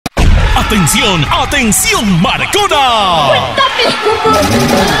¡Atención! ¡Atención, Marcona!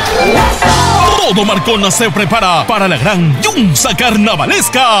 Todo Marcona se prepara para la gran Yunza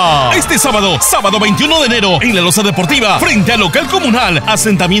carnavalesca. Este sábado 21 de enero, en la loza deportiva, frente al local comunal,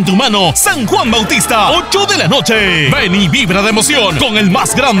 asentamiento humano, San Juan Bautista, 8 de la noche. Ven y vibra de emoción con el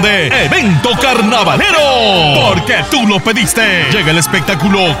más grande evento carnavalero. Porque tú lo pediste. Llega el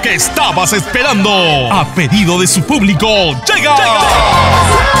espectáculo que estabas esperando. A pedido de su público, llega.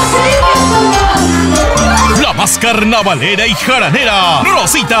 La más carnavalera y jaranera,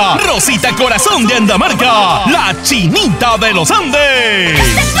 Rosita Corazon de Andamarca, la chinita de los Andes.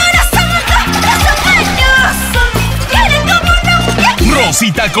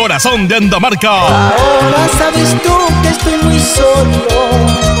 Rosita Corazon de Andamarca. Ahora sabes tú que estoy muy solo.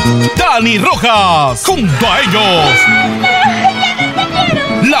 Dani Rojas, junto a ellos,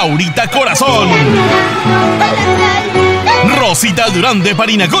 Laurita Corazon, Rosita Durán de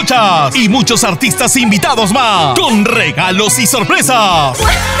Parinacochas y muchos artistas invitados más, con regalos y sorpresas.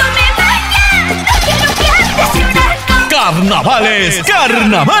 ¡Carnavales!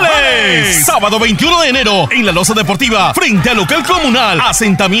 Sábado 21 de enero, en la loza deportiva, frente al local comunal,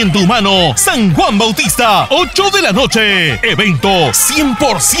 asentamiento humano, San Juan Bautista, 8 de la noche. Evento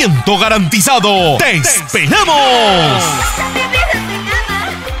 100% garantizado. ¡Te esperamos!